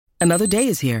Another day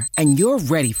is here, and you're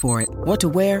ready for it. What to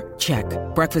wear? Check.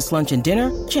 Breakfast, lunch, and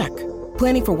dinner? Check.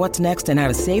 Planning for what's next and how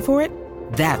to save for it?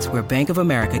 That's where Bank of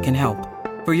America can help.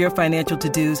 For your financial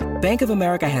to-dos, Bank of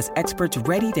America has experts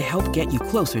ready to help get you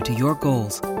closer to your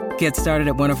goals. Get started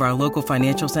at one of our local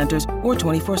financial centers or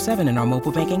 24/7 in our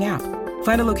mobile banking app.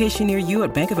 Find a location near you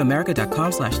at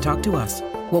bankofamerica.com/talktous.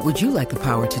 What would you like the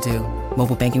power to do?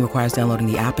 Mobile banking requires downloading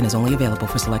the app and is only available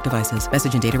for select devices.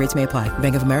 Message and data rates may apply.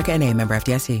 Bank of America N.A., member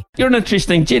FDIC. You're an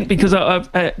interesting gent because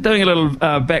I've doing a little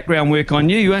background work on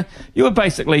you. You were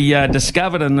basically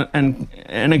discovered and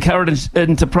encouraged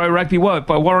into pro rugby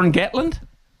by Warren Gatland.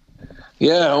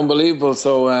 Yeah, unbelievable.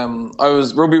 So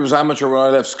rugby was amateur when I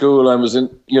left school. I was in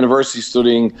university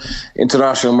studying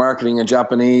international marketing and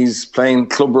Japanese, playing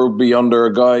club rugby under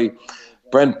a guy,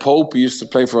 Brent Pope. He used to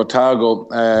play for Otago,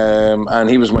 and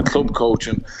he was my club coach.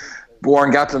 And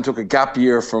Warren Gatland took a gap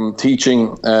year from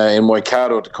teaching in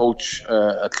Waikato to coach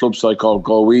a club side called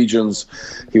Galwegians.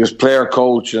 He was player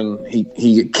coach, and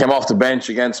he came off the bench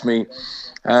against me.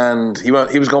 And he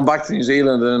was going back to New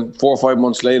Zealand, and 4 or 5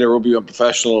 months later, rugby went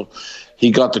professional. He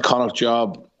got the Connacht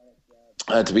job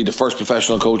to be the first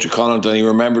professional coach at Connacht, and he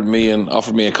remembered me and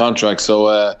offered me a contract. So,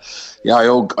 I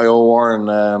owe Warren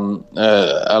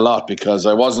a lot because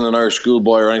I wasn't an Irish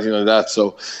schoolboy or anything like that.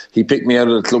 So he picked me out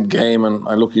of the club game, and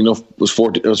I, lucky enough, was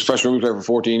professional rugby player for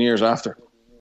 14 years after.